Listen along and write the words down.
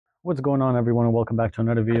What's going on, everyone, and welcome back to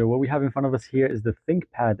another video. What we have in front of us here is the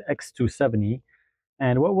ThinkPad X270,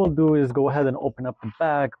 and what we'll do is go ahead and open up the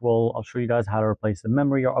back. I'll show you guys how to replace the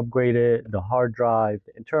memory or upgrade it, the hard drive,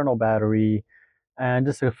 the internal battery, and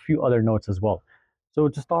just a few other notes as well. So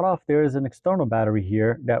to start off, there is an external battery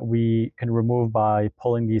here that we can remove by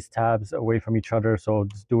pulling these tabs away from each other. So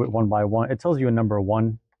just do it one by one. It tells you a number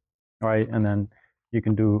one, right? And then you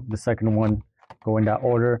can do the second one, go in that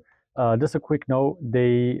order. Just a quick note,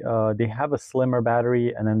 they have a slimmer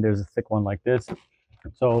battery, and then there's a thick one like this.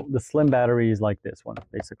 So the slim battery is like this one,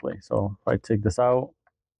 basically. So if I take this out,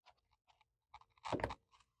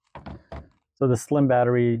 so the slim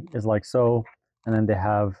battery is like so, and then they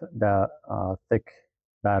have that thick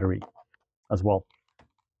battery as well.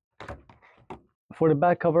 For the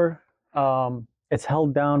back cover, it's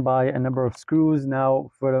held down by a number of screws.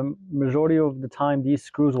 Now, for the majority of the time, these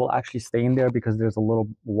screws will actually stay in there because there's a little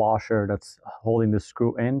washer that's holding the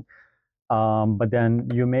screw in. But then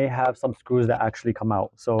you may have some screws that actually come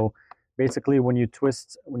out. So basically, when you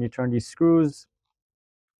turn these screws,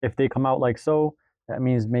 if they come out like so, that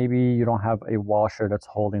means maybe you don't have a washer that's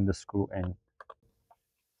holding the screw in.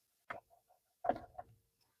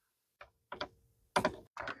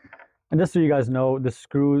 And just so you guys know, the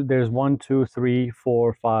screw, there's 1, 2, 3,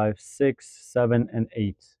 4, 5, 6, 7, and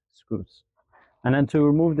 8 screws. And then to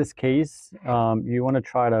remove this case, you want to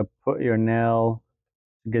try to put your nail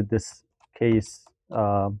to get this case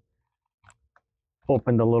opened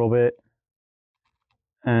a little bit,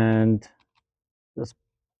 and just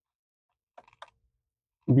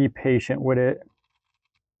be patient with it.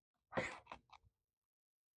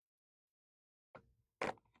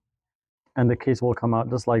 And the case will come out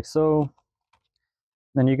just like so.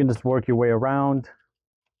 Then you can just work your way around.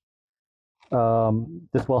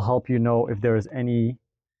 This will help you know if there is any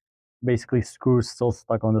basically screws still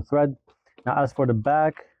stuck on the thread. Now, as for the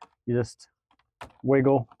back, you just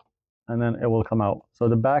wiggle and then it will come out. So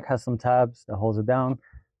the back has some tabs that holds it down,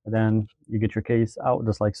 and then you get your case out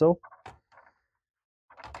just like so.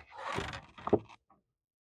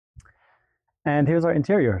 And here's our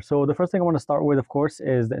interior. So the first thing I want to start with, of course,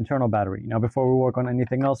 is the internal battery. Now, before we work on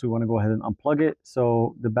anything else, we want to go ahead and unplug it.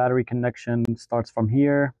 So the battery connection starts from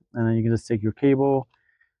here, and then you can just take your cable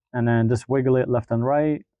and then just wiggle it left and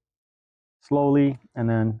right slowly, and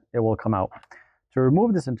then it will come out. To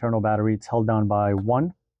remove this internal battery, it's held down by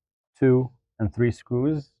 1, 2, and 3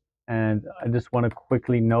 screws. And I just want to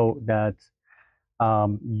quickly note that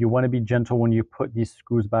you want to be gentle when you put these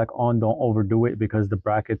screws back on. Don't overdo it because the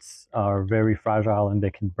brackets are very fragile and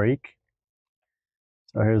they can break.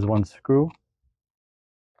 So here's 1 screw.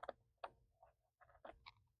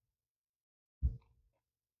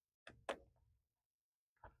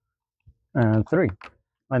 And 3.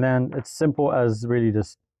 And then it's simple as really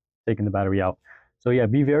just taking the battery out. So yeah,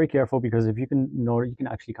 be very careful, because if you can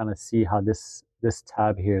actually kind of see how this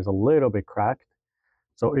tab here is a little bit cracked.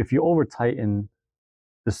 So if you over tighten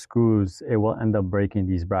the screws, it will end up breaking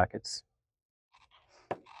these brackets.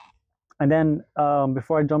 And then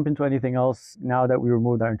before I jump into anything else, now that we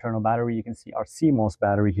removed our internal battery, you can see our CMOS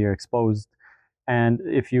battery here exposed. And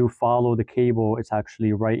if you follow the cable, it's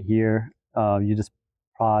actually right here. You just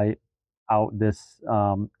pry out this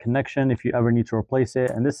connection if you ever need to replace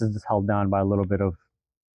it. And this is just held down by a little bit of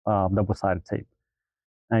double-sided tape.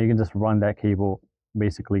 Now you can just run that cable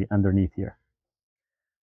basically underneath here.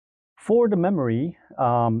 For the memory,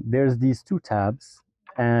 there's these 2 tabs,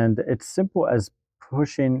 and it's simple as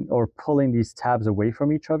pushing or pulling these tabs away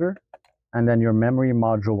from each other, and then your memory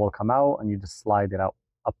module will come out and you just slide it out,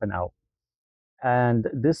 up and out. And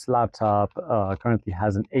this laptop currently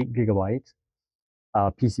has an 8 GB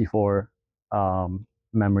PC4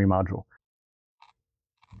 memory module.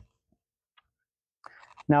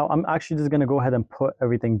 Now I'm actually just going to go ahead and put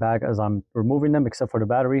everything back as I'm removing them, except for the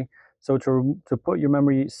battery. So to put your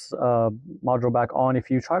memory module back on, if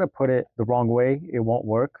you try to put it the wrong way, it won't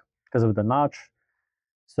work because of the notch.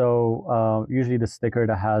 So usually the sticker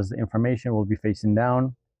that has the information will be facing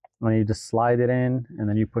down. And you just slide it in, and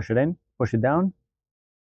then you push it down,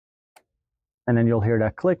 and then you'll hear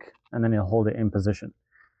that click, and then you'll hold it in position.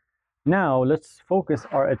 Now let's focus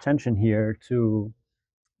our attention here to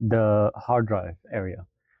the hard drive area.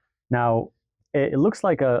 Now, it looks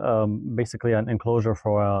like basically an enclosure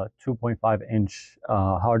for a 2.5-inch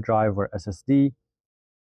hard drive or SSD,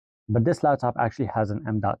 but this laptop actually has an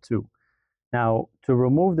M.2. Now, to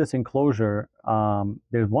remove this enclosure,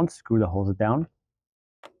 there's 1 screw that holds it down.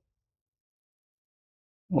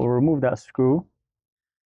 We'll remove that screw,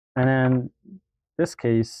 and then this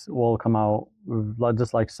case will come out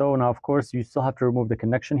just like so. Now, of course, you still have to remove the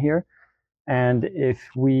connection here. And if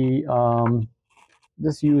we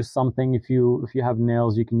just use something. If you have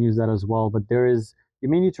nails, you can use that as well. But you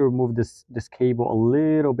may need to remove this cable a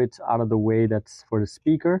little bit out of the way. That's for the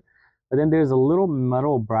speaker. But then there's a little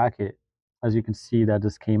metal bracket, as you can see, that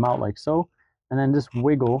just came out like so. And then just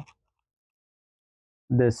wiggle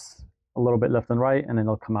this a little bit left and right, and then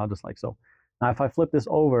it'll come out just like so. Now, if I flip this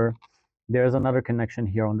over, there's another connection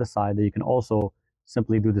here on this side that you can also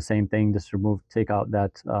simply do the same thing. Just take out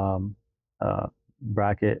that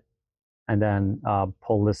bracket, and then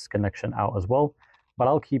pull this connection out as well. But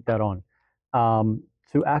I'll keep that on.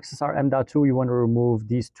 To access our M.2, you want to remove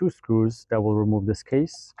these two screws that will remove this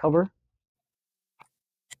case cover.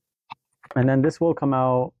 And then this will come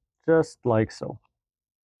out just like so.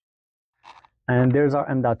 And there's our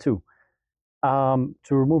M.2.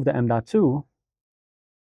 To remove the M.2,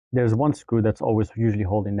 there's one screw that's always usually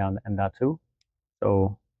holding down the M.2.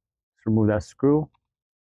 So let's remove that screw,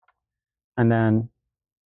 and then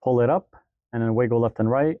pull it up, and then wiggle left and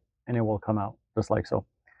right, and it will come out just like so.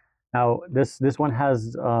 Now this one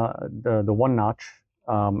has the one notch,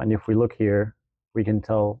 and if we look here, we can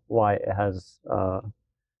tell why it has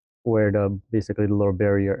where basically the little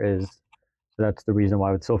barrier is. So that's the reason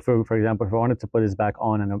why. So for example, if I wanted to put this back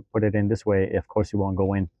on and put it in this way, of course it won't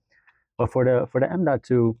go in. But for the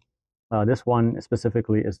M.2, this one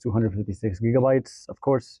specifically is 256 gigabytes. Of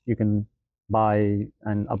course, you can buy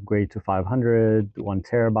and upgrade to 500, 1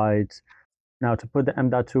 terabyte. Now to put the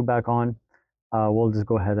M.2 back on, we'll just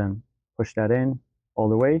go ahead and push that in all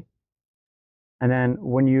the way. And then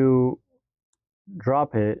when you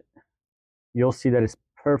drop it, you'll see that it's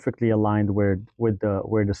perfectly aligned where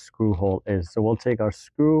the screw hole is. So we'll take our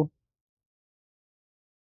screw,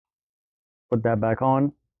 put that back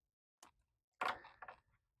on,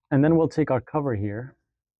 and then we'll take our cover here,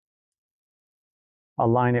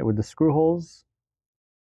 align it with the screw holes,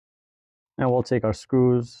 and we'll take our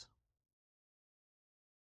screws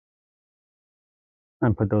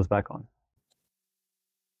and put those back on.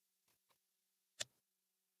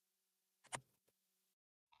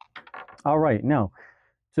 All right, now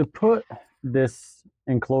to put this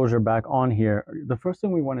enclosure back on here, the first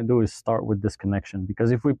thing we want to do is start with this connection,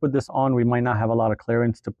 because if we put this on, we might not have a lot of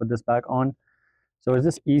clearance to put this back on. So it's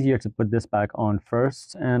just easier to put this back on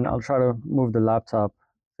first, and I'll try to move the laptop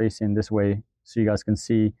facing this way so you guys can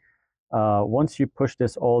see. Once you push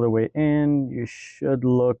this all the way in, you should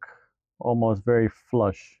look almost very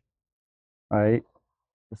flush, right?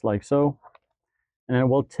 Just like so. And then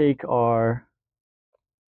we'll take our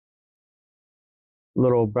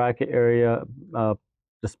little bracket area,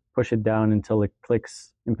 just push it down until it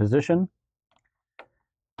clicks in position.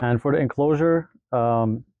 And for the enclosure,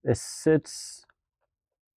 it sits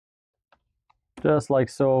just like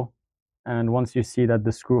so. And once you see that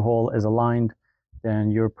the screw hole is aligned, then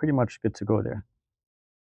you're pretty much good to go there.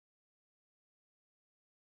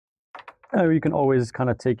 You can always kind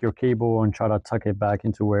of take your cable and try to tuck it back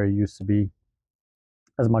into where it used to be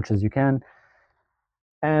as much as you can.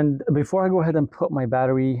 And before I go ahead and put my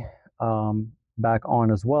battery back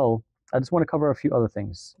on as well, I just want to cover a few other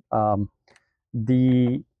things.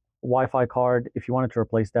 The Wi-Fi card, if you wanted to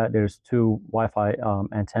replace that, there's two Wi-Fi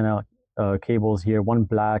antenna cables here, one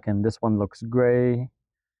black and this one looks gray.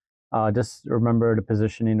 Just remember the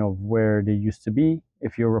positioning of where they used to be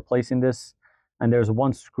if you're replacing this. And there's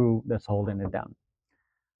one screw that's holding it down.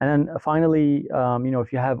 And then finally,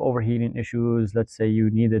 if you have overheating issues, let's say you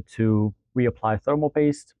needed to reapply thermal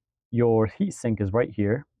paste, your heatsink is right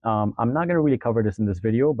here. I'm not going to really cover this in this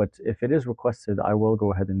video, but if it is requested, I will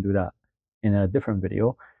go ahead and do that in a different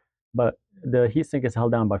video. But the heatsink is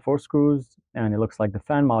held down by 4 screws, and it looks like the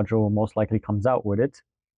fan module most likely comes out with it.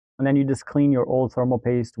 And then you just clean your old thermal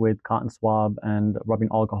paste with cotton swab and rubbing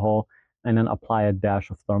alcohol, and then apply a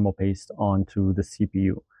dash of thermal paste onto the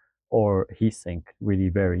CPU or heatsink, really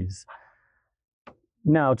varies.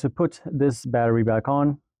 Now to put this battery back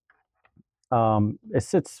on, it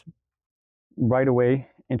sits right away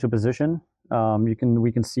into position. We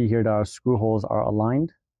can see here that our screw holes are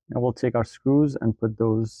aligned, and we'll take our screws and put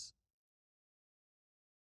those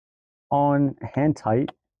on hand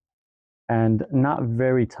tight and not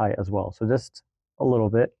very tight as well. So just a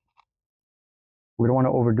little bit. We don't want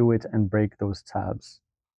to overdo it and break those tabs.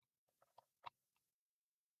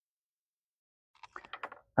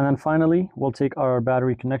 And then finally, we'll take our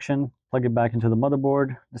battery connection, plug it back into the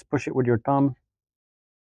motherboard, just push it with your thumb,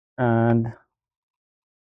 and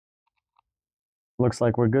looks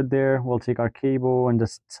like we're good there. We'll take our cable and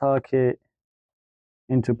just tuck it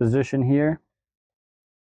into position here,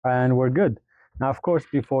 and we're good. Now, of course,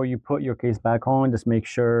 before you put your case back on, just make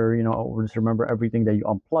sure, just remember everything that you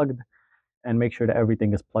unplugged and make sure that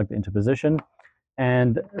everything is plugged into position.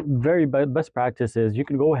 And very best practice is you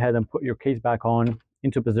can go ahead and put your case back on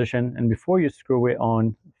into position, and before you screw it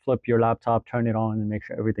on, flip your laptop, turn it on, and make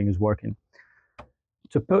sure everything is working.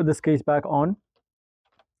 To put this case back on,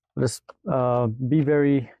 just be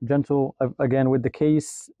very gentle again with the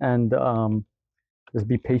case, and just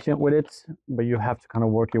be patient with it, but you have to kind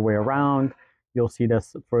of work your way around. You'll see that,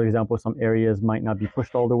 for example, some areas might not be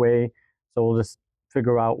pushed all the way, so we'll just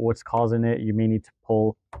figure out what's causing it. You may need to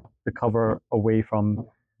pull the cover away from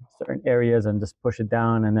certain areas and just push it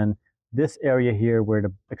down, and then this area here where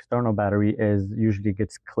the external battery is usually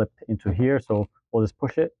gets clipped into here, so we'll just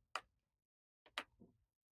push it.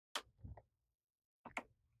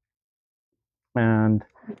 And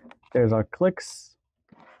there's our clicks,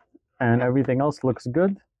 and everything else looks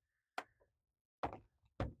good.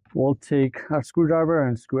 We'll take our screwdriver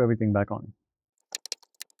and screw everything back on.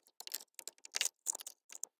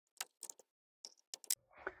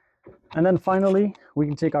 And then finally, we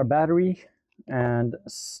can take our battery and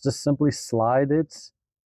just simply slide it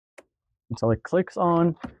until it clicks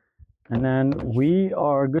on, and then we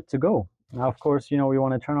are good to go. Now, of course, we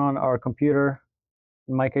want to turn on our computer.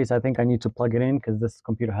 In my case, I think I need to plug it in because this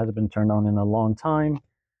computer hasn't been turned on in a long time.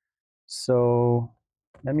 So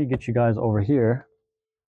let me get you guys over here.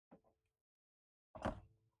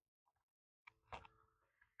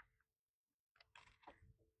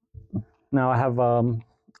 Now I have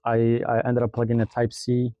I ended up plugging a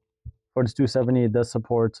Type-C for this 270. It does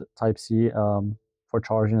support Type-C for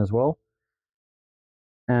charging as well.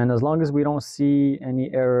 And as long as we don't see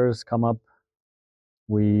any errors come up,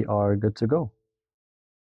 we are good to go.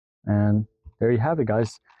 And there you have it,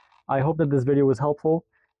 guys. I hope that this video was helpful,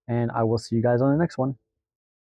 and I will see you guys on the next one.